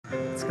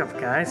What's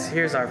up, guys?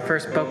 Here's our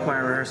first bell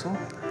choir rehearsal.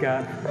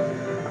 Got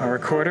a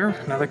recorder,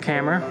 another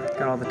camera,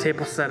 got all the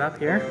tables set up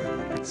here.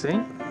 You can see,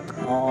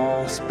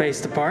 all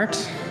spaced apart.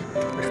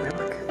 Wish me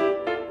luck.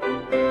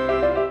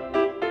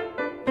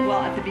 Well,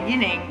 at the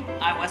beginning,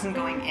 I wasn't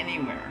going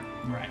anywhere.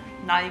 Right.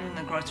 Not even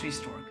the grocery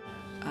store.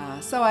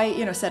 So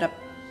I, set up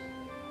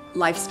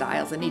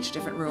lifestyles in each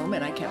different room,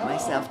 and I kept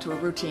myself to a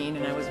routine,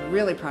 and I was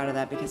really proud of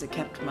that because it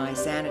kept my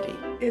sanity.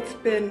 It's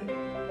been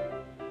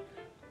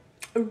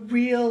a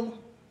real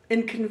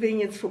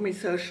inconvenience for me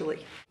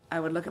socially. I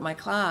would look at my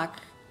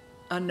clock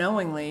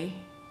unknowingly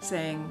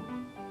saying,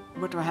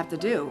 what do I have to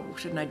do?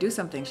 Shouldn't I do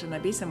something? Shouldn't I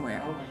be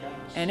somewhere? Oh my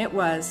gosh. And it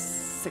was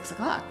 6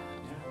 o'clock,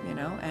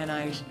 and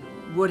I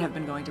would have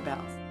been going to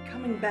bells.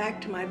 Coming back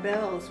to my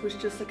bells was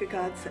just like a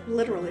godsend,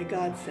 literally a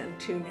godsend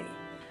to me.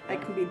 I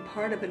can be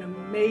part of an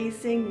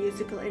amazing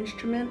musical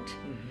instrument,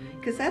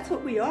 because that's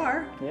what we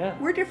are. Yeah.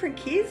 We're different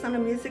keys on a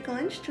musical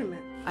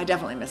instrument. I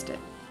definitely missed it.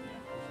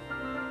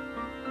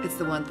 It's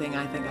the one thing,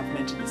 I think I've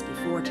mentioned this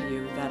before to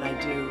you, that I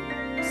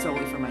do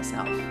solely for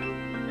myself.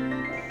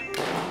 1,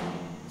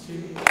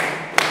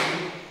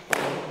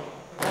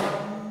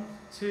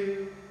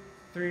 2,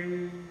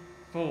 3,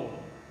 4.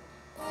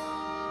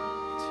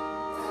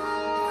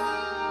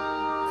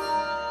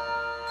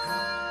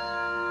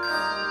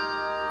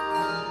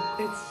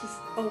 It's just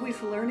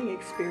always a learning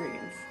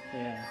experience.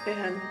 Yeah.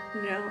 And,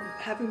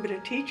 having been a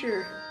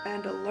teacher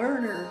and a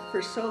learner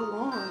for so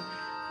long,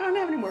 I don't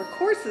have any more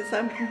courses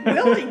I'm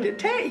willing to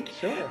take.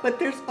 Sure. But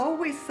there's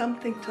always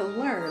something to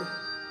learn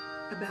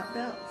about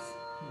bells.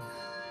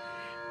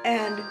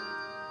 And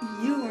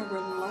you are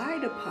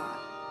relied upon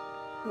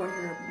when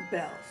you're in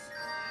bells.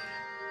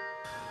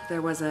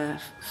 There was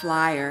a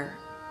flyer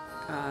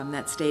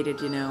that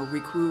stated,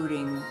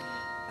 recruiting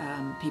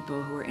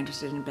people who are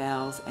interested in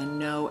bells and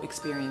no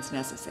experience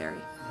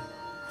necessary.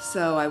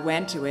 So I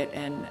went to it,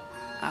 and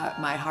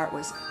my heart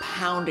was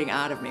pounding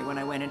out of me when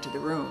I went into the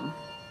room.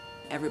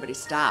 Everybody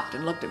stopped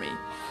and looked at me,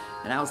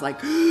 and I was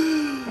like,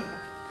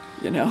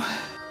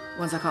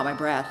 Once I caught my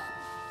breath,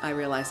 I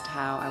realized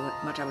how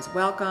much I was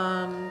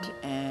welcomed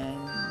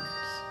and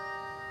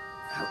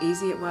how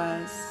easy it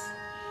was.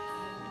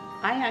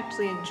 I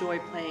actually enjoy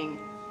playing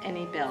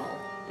any bell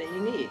that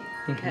you need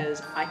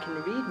because I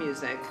can read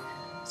music,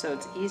 so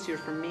it's easier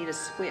for me to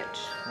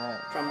switch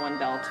from one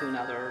bell to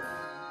another.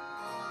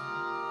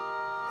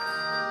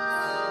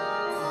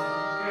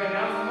 Good,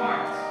 now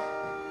marked.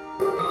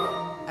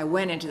 I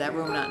went into that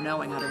room not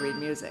knowing how to read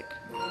music.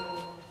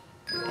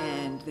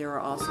 And there are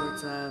all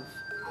sorts of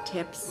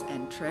tips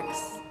and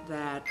tricks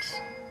that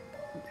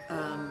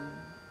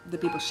the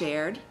people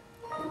shared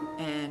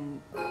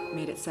and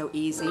made it so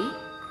easy.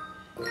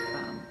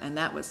 And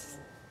that was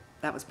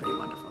pretty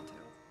wonderful too.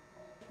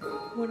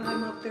 When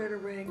I'm up there to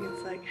ring,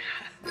 it's like,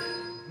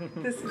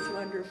 this is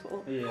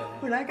wonderful. Yeah.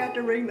 When I got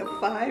to ring the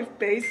 5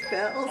 bass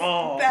bells,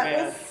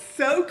 man. was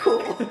so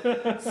cool.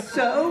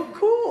 So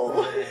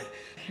cool.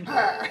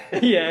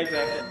 Yeah,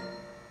 exactly.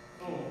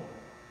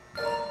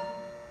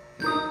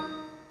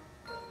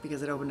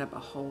 Because it opened up a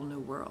whole new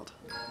world.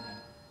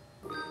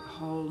 A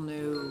whole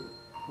new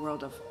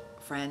world of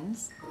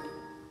friends,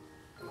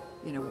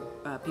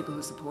 people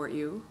who support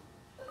you.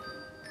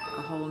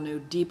 A whole new,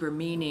 deeper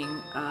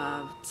meaning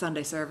of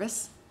Sunday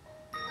service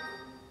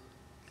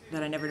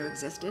that I never knew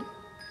existed.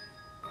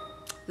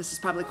 This is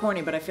probably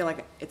corny, but I feel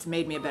like it's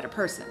made me a better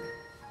person.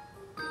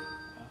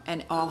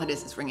 And all it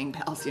is ringing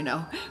bells,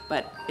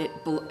 but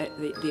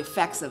the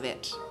effects of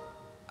it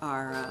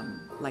are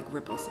like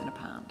ripples in a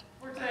pond.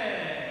 1, 2.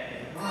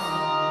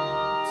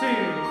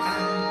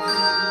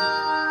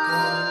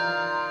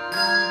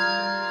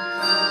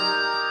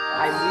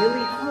 I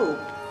really hope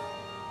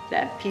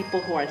that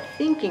people who are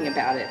thinking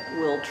about it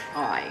will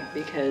try,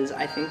 because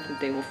I think that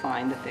they will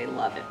find that they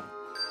love it.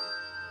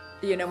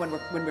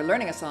 When we're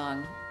learning a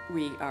song,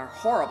 we are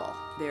horrible.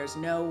 There's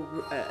no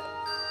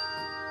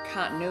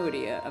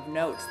continuity of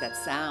notes that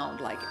sound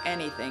like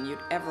anything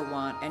you'd ever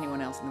want anyone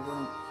else in the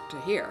room to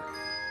hear.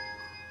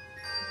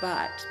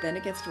 But then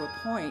it gets to a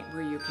point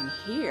where you can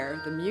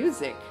hear the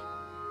music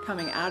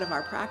coming out of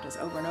our practice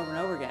over and over and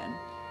over again,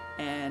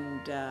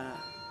 and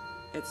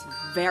it's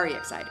very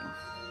exciting.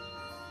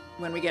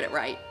 When we get it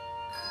right,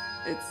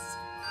 it's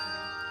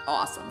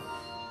awesome.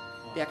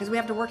 Yeah, because we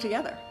have to work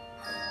together.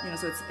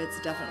 So it's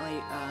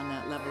definitely on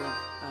that level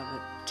of a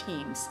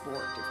team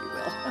sport, if you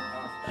will.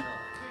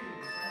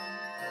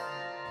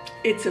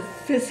 It's a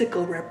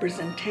physical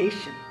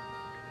representation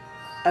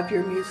of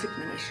your music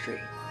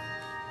ministry.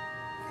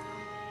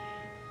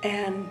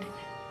 And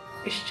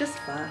it's just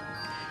fun.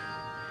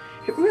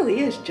 It really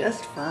is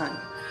just fun.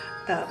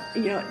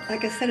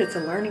 Like I said, it's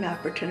a learning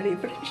opportunity,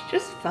 but it's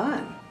just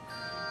fun.